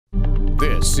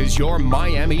This is your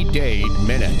Miami-Dade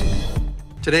Minute.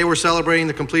 Today we're celebrating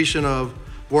the completion of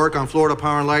work on Florida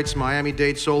Power and Light's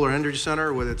Miami-Dade Solar Energy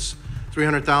Center with its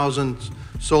 300,000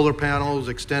 solar panels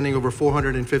extending over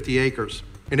 450 acres.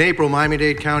 In April,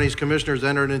 Miami-Dade County's commissioners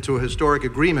entered into a historic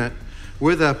agreement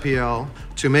with FPL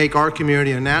to make our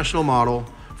community a national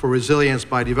model for resilience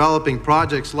by developing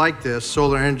projects like this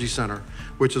Solar Energy Center,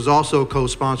 which is also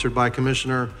co-sponsored by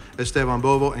Commissioner Esteban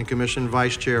Bovo and Commission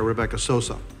Vice Chair Rebecca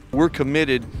Sosa. We're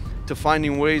committed to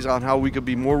finding ways on how we could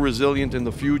be more resilient in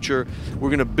the future. We're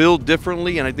going to build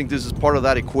differently, and I think this is part of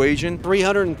that equation.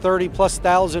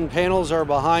 330,000+ panels are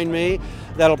behind me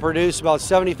that'll produce about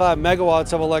 75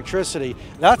 megawatts of electricity.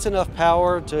 That's enough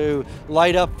power to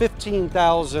light up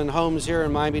 15,000 homes here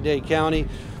in Miami-Dade County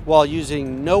while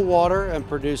using no water and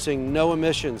producing no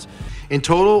emissions. In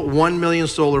total, 1 million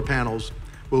solar panels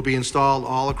will be installed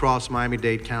all across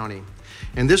Miami-Dade County.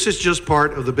 And this is just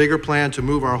part of the bigger plan to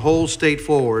move our whole state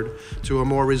forward to a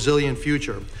more resilient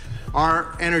future.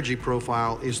 Our energy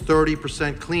profile is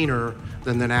 30% cleaner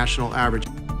than the national average.